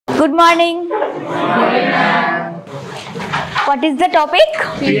Good morning. What is the topic?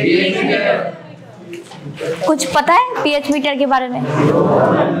 कुछ पता है pH मीटर के बारे में?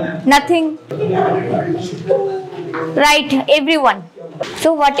 Nothing. Right, everyone.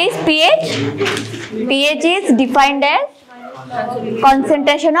 So what is pH? pH is defined as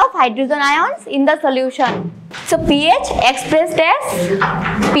concentration of hydrogen ions in the solution. So pH expressed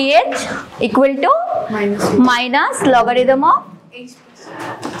as pH equal to minus logarithm of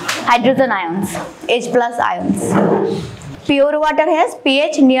hydrogen ions, H plus ions. Pure water has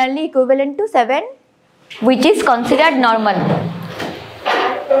pH nearly equivalent to 7, which is considered normal.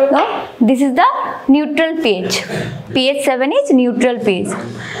 No? This is the neutral pH. pH 7 is neutral pH.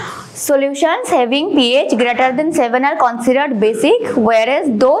 Solutions having pH greater than 7 are considered basic, whereas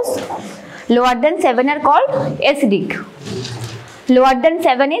those lower than 7 are called acidic. Lower than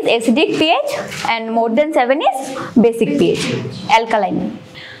 7 is acidic pH and more than 7 is basic pH, alkaline.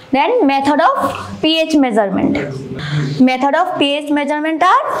 Then method of pH measurement. Method of pH measurement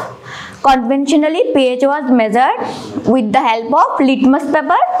are conventionally pH was measured with the help of litmus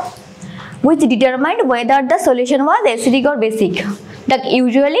paper, which determined whether the solution was acidic or basic.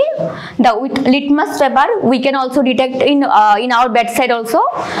 Usually, with litmus paper we can also detect in our bedside also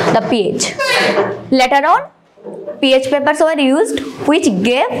the pH. Later on, pH papers were used, which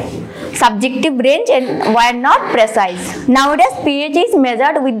gave subjective range and were not precise. Nowadays, pH is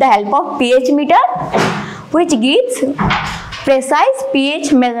measured with the help of pH meter, which gives precise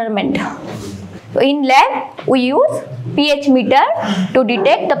pH measurement. So in lab, we use pH meter to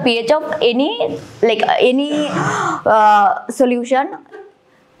detect the pH of any solution,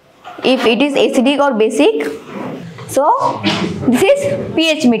 if it is acidic or basic. So this is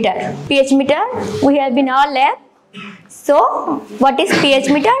pH meter. pH meter we have in our lab. So what is pH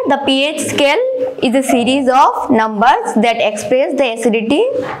meter? The pH scale is a series of numbers that express the acidity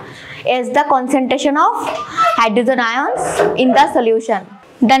as the concentration of hydrogen ions in the solution.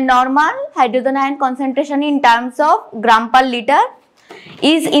 The normal hydrogen ion concentration in terms of gram per liter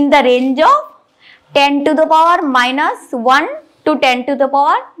is in the range of 10 to the power minus 1 to 10 to the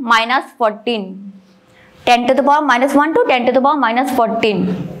power minus 14. 10 to the power minus 1 to 10 to the power minus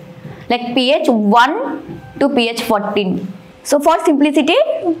 14. Like pH 1 to pH 14. So for simplicity,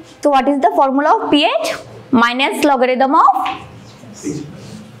 so what is the formula of pH? Minus logarithm of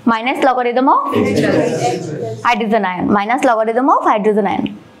hydrogen ion. Minus logarithm of hydrogen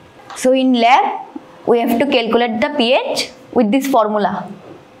ion. So in lab, we have to calculate the pH with this formula.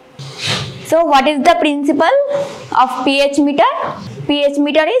 So what is the principle of pH meter? pH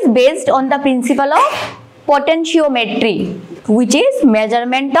meter is based on the principle of potentiometry, which is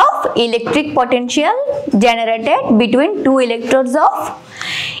measurement of electric potential generated between two electrodes of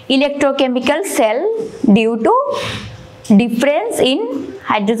electrochemical cell due to difference in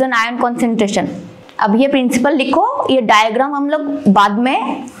hydrogen ion concentration. अब ये principal लिखो, ये diagram हम लोग बाद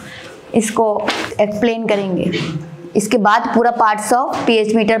में इसको explain करेंगे, इसके बाद पूरा पार्ट्स ऑफ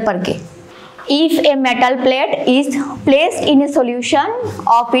pH मीटर पढ़ के. If a metal plate is placed in a solution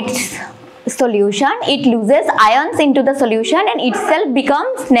of its solution, it loses ions into the solution and itself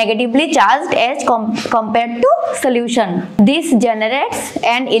becomes negatively charged as compared to solution. This generates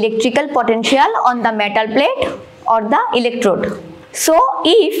an electrical potential on the metal plate or the electrode. So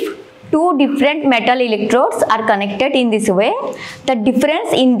if two different metal electrodes are connected in this way, the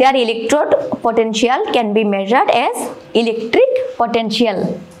difference in their electrode potential can be measured as electric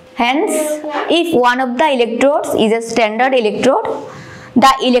potential. Hence, if one of the electrodes is a standard electrode, the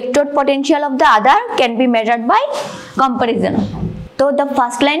electrode potential of the other can be measured by comparison. So the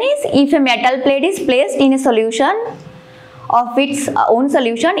first line is, if a metal plate is placed in a solution of its own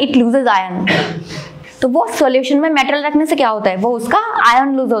solution, it loses ion. तो वो solution में metal रखने से क्या होता है, वो उसका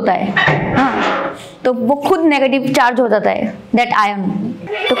आयन लूज होता है. हाँ, तो वो खुद नेगेटिव चार्ज हो जाता है, दैट आयन.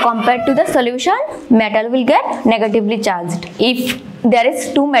 तो compare to the solution, metal will get negatively charged. If there is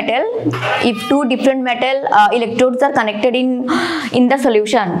if two different metal electrodes are connected in the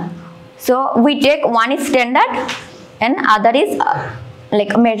solution, so we take one is standard and other is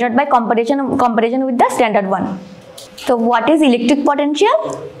like measured by comparison with the standard one. So what is electric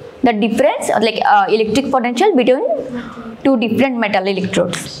potential? The difference electric potential between two different metal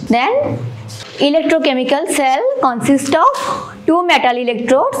electrodes. Then electrochemical cell consists of two metal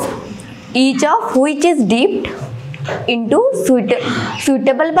electrodes, each of which is dipped into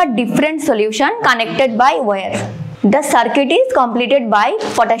suitable but different solution connected by wire. The circuit is completed by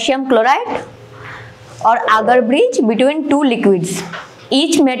potassium chloride or agar bridge between two liquids.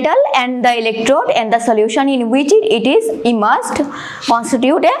 Each metal and the electrode and the solution in which it is immersed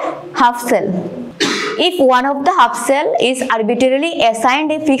constitute a half cell. If one of the half cell is arbitrarily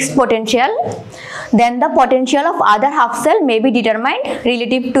assigned a fixed potential, then the potential of other half cell may be determined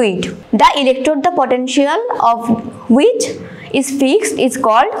relative to it. The electrode, the potential of which is fixed, is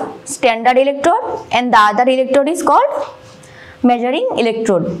called standard electrode, and the other electrode is called measuring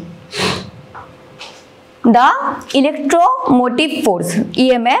electrode. The electromotive force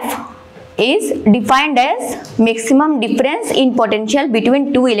EMF is defined as maximum difference in potential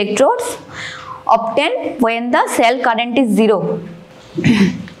between two electrodes obtained when the cell current is 0.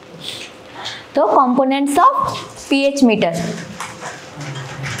 So components of pH meter.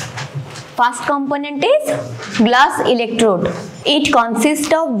 First component is glass electrode. It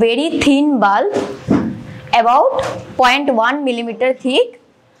consists of very thin bulb about 0.1 millimeter thick,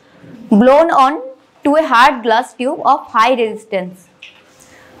 blown on to a hard glass tube of high resistance.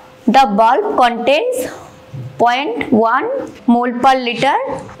 The bulb contains 0.1 mole per liter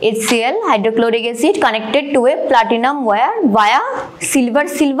HCl hydrochloric acid connected to a platinum wire via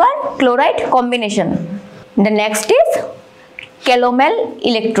silver-silver chloride combination. The next is calomel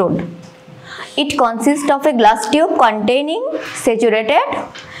electrode. It consists of a glass tube containing saturated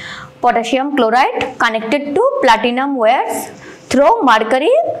potassium chloride connected to platinum wires through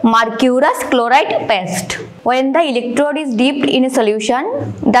mercurous chloride paste. When the electrode is dipped in a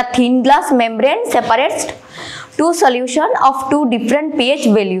solution, the thin glass membrane separates two solutions of two different pH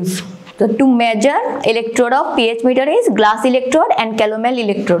values. So to measure electrode of pH meter is glass electrode and calomel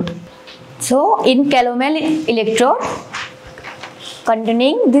electrode. So in calomel electrode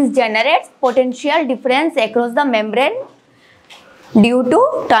containing, this generates potential difference across the membrane due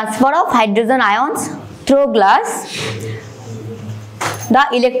to transfer of hydrogen ions through glass. The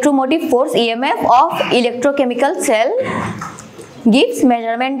electromotive force EMF of electrochemical cell gives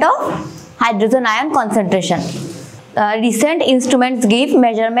measurement of hydrogen ion concentration. Recent instruments give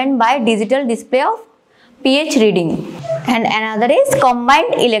measurement by digital display of pH reading. And another is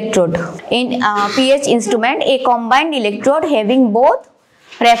combined electrode. In pH instrument, a combined electrode having both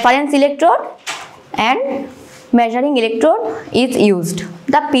reference electrode and measuring electrode is used.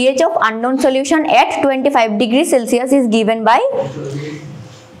 The pH of unknown solution at 25 degrees Celsius is given by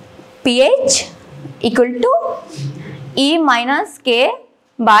pH equal to E minus K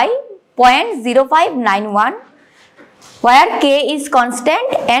by 0.0591, where K is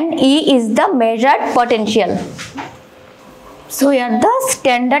constant and E is the measured potential. So here the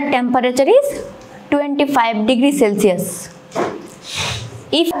standard temperature is 25 degrees Celsius.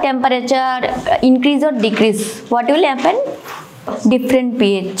 If temperature increase or decrease, what will happen? Different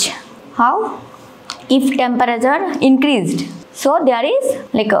pH. How? If temperature increased, so there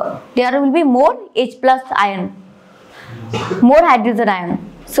will be more H plus ion, more hydrogen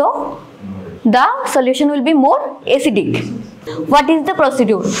ion. So the solution will be more acidic. What is the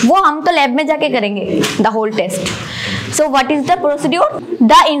procedure? वो हम तो lab में जाके करेंगे the whole test. So what is the procedure?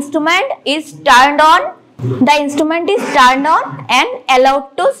 The instrument is turned on. The instrument is turned on and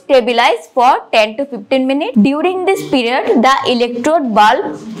allowed to stabilize for 10 to 15 minutes. During this period, the electrode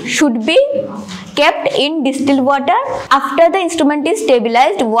bulb should be kept in distilled water. After the instrument is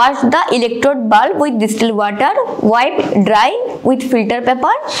stabilized, wash the electrode bulb with distilled water, wipe dry with filter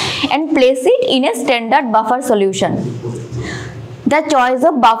paper and place it in a standard buffer solution. The choice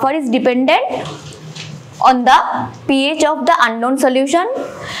of buffer is dependent on the pH of the unknown solution.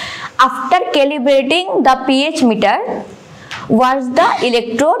 After calibrating the pH meter, wash the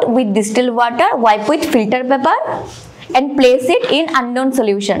electrode with distilled water, wipe with filter paper and place it in unknown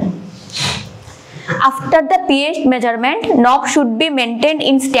solution. After the pH measurement, knob should be maintained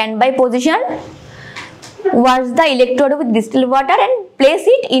in standby position. Wash the electrode with distilled water and place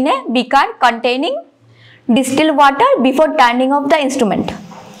it in a beaker containing distilled water before turning off the instrument.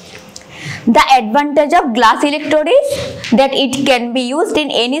 The advantage of glass electrode is that it can be used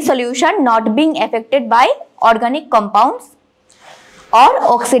in any solution not being affected by organic compounds or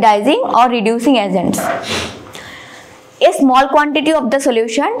oxidizing or reducing agents. A small quantity of the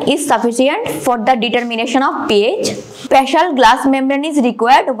solution is sufficient for the determination of pH. Special glass membrane is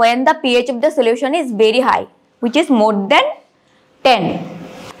required when the pH of the solution is very high, which is more than 10.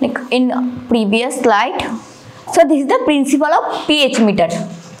 Like in previous slide. So this is the principle of pH meter.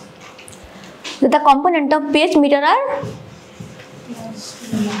 So the component of pH meter are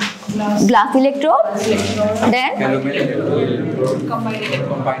glass electrode, then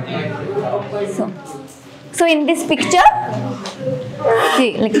so in this picture,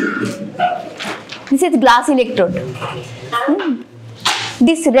 see, like this is glass electrode.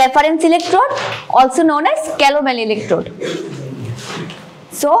 This reference electrode, also known as calomel electrode.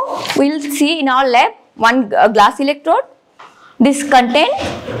 So we will see in our lab one glass electrode. This contain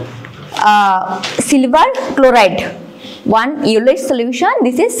silver chloride. One yellowish solution.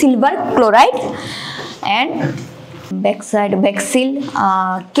 This is silver chloride, and backside backcell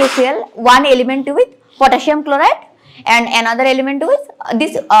KCl. One element with potassium chloride, and another element with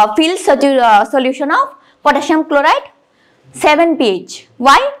this field solution of potassium chloride, 7 pH.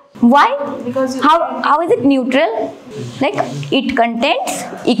 Why? Because how is it neutral? Like it contains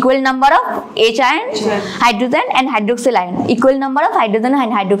equal number of H ion, hydrogen and hydroxyl ion. Equal number of hydrogen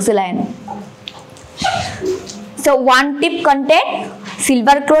and hydroxyl ion. So one tip contains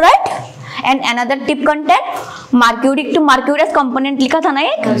silver chloride and another tip contains mercuric to mercurous component लिखा था ना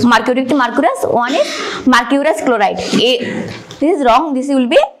एक mercuric to mercurous. One is mercurous chloride. This is wrong. This will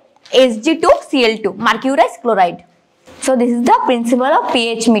be Hg2Cl2 mercurous chloride. So this is the principle of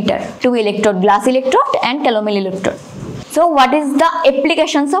pH meter. 2 electrode, glass electrode and calomel electrode. So what is the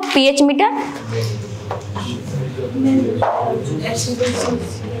applications of pH meter?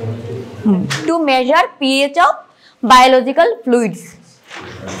 To measure pH of biological fluids.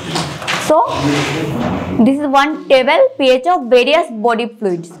 So this is one table, pH of various body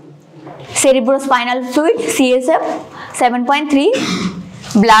fluids. Cerebrospinal fluid CSF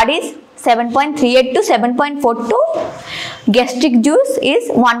 7.3, blood is 7.38 to 7.42, gastric juice is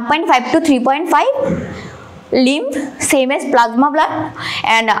 1.5 to 3.5, lymph same as plasma blood,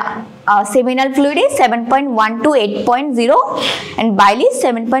 and seminal fluid is 7.1 to 8.0 and bile is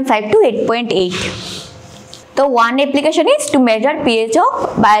 7.5 to 8.8. So one application is to measure pH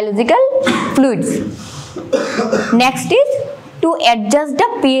of biological fluids. Next is to adjust the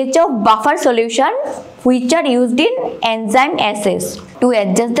pH of buffer solution which are used in enzyme assays. To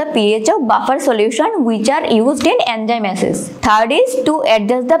adjust the pH of buffer solution which are used in enzyme assays. Third is to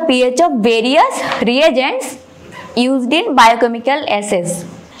adjust the pH of various reagents used in biochemical assays.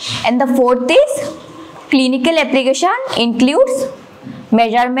 And the fourth is clinical application includes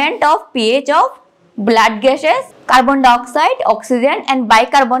measurement of pH of blood gases, carbon dioxide, oxygen and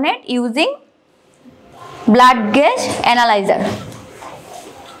bicarbonate using blood gas analyzer,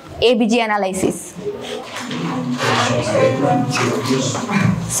 ABG analysis.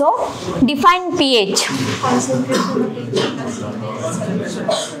 So define pH.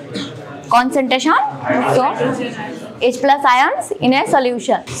 Concentration. So H plus ions in a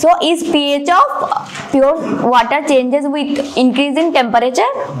solution. So is pH of pure water changes with increasing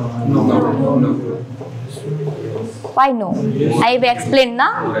temperature? No. Why no? I have explained na.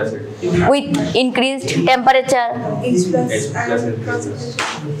 With increased temperature,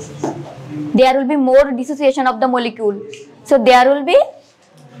 there will be more dissociation of the molecule. So there will be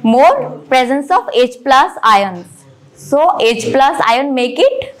more presence of H plus ions. So H plus ion make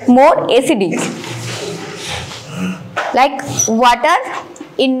it more acidic. Like water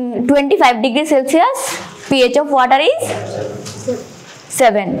in 25 degrees Celsius, pH of water is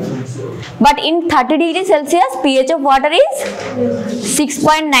 7. But in 30 degrees Celsius, pH of water is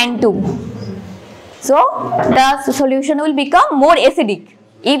 6.92. So the solution will become more acidic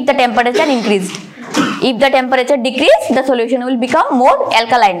if the temperature increased. If the temperature decreased, the solution will become more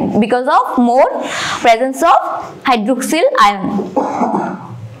alkaline because of more presence of hydroxyl ion.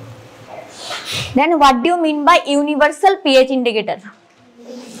 Then what do you mean by universal pH indicator?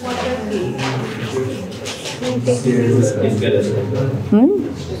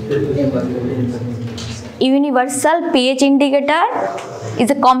 Universal pH indicator is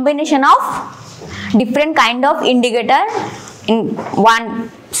a combination of different kind of indicator in one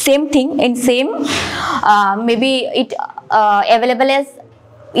same thing, in same maybe it available as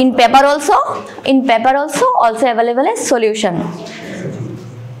in paper also, also available as solution.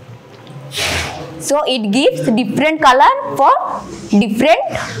 So it gives different color for different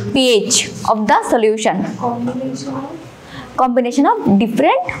pH of the solution. Combination of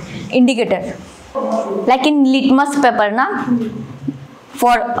different indicator. Like in litmus paper na,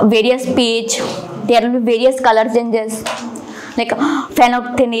 for various pH there will be various color changes. Like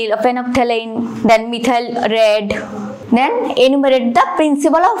phenolphthalein, then methyl red. Then enumerate the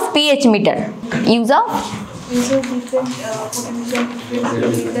principle of pH meter. Use of different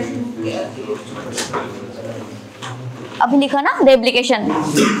अभी लिखा ना the application.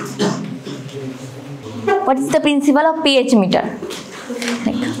 What is the principle of pH meter?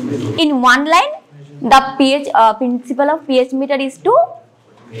 Like, in one line, the pH principle of pH meter is to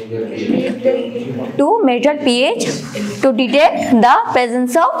measure pH to detect the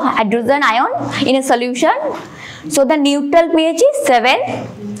presence of hydrogen ion in a solution. So the neutral pH is 7.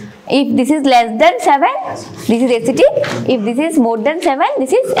 If this is less than 7, this is acidic. If this is more than 7,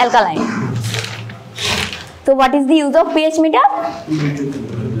 this is alkaline. So what is the use of pH meter?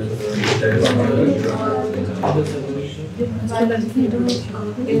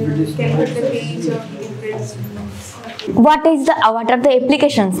 What are the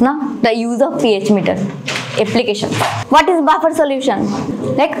applications na? The use of pH meter application. What is buffer solution?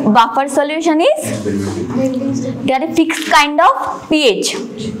 Like buffer solution is there is fixed kind of pH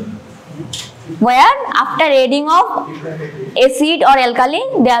where after adding of acid or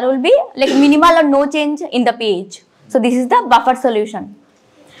alkaline there will be like minimal or no change in the pH. So this is the buffer solution.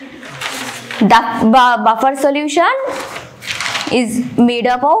 The buffer solution is made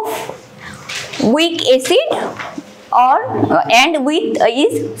up of weak acid and with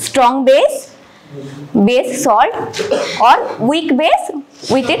is strong base salt, or weak base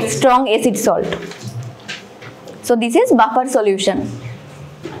with its strong acid salt. So this is buffer solution.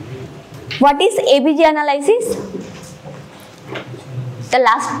 What is ABG analysis? The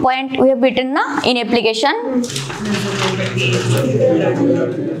last point we have written na in application.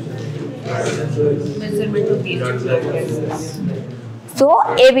 So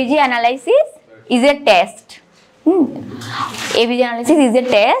ABG analysis is a test. ABG analysis is a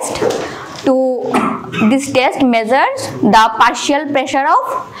test. This test measures the partial pressure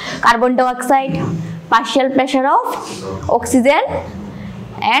of carbon dioxide, partial pressure of oxygen,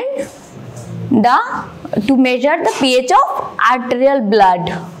 and to measure the pH of arterial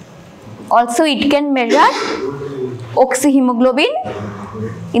blood. Also it can measure oxyhemoglobin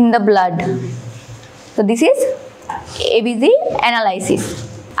in the blood. So this is ABG analysis,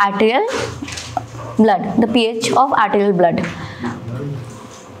 arterial blood, the pH of arterial blood.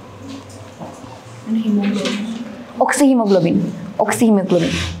 Oxyhemoglobin.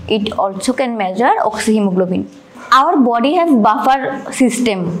 It also can measure oxyhemoglobin. Our body has buffer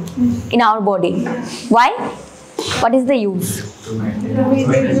system in our body. Why? What is the use?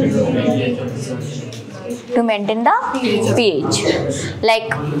 To maintain the pH.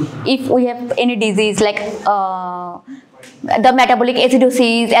 Like if we have any disease like the metabolic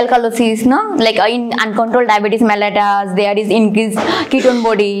acidosis, alkalosis, no? Like in uncontrolled diabetes mellitus, there is increased ketone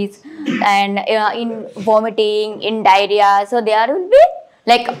bodies, and in vomiting, in diarrhea, so there will be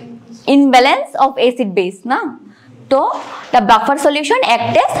like imbalance of acid base, no? So the buffer solution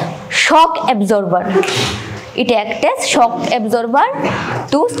acts as shock absorber. It acts as shock absorber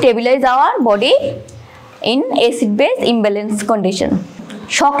to stabilize our body in acid base imbalance condition.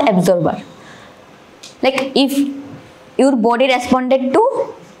 Shock absorber. Like if your body responded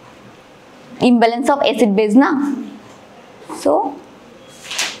to imbalance of acid base na, so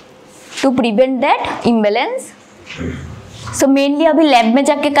to prevent that imbalance, so mainly अभी lab में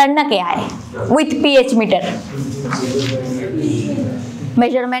जाके करना क्या है with pH meter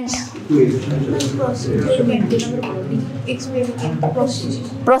measurement.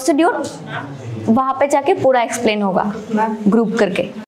 Procedure वहाँ पे जाके पूरा एक्सप्लेन होगा ग्रुप करके.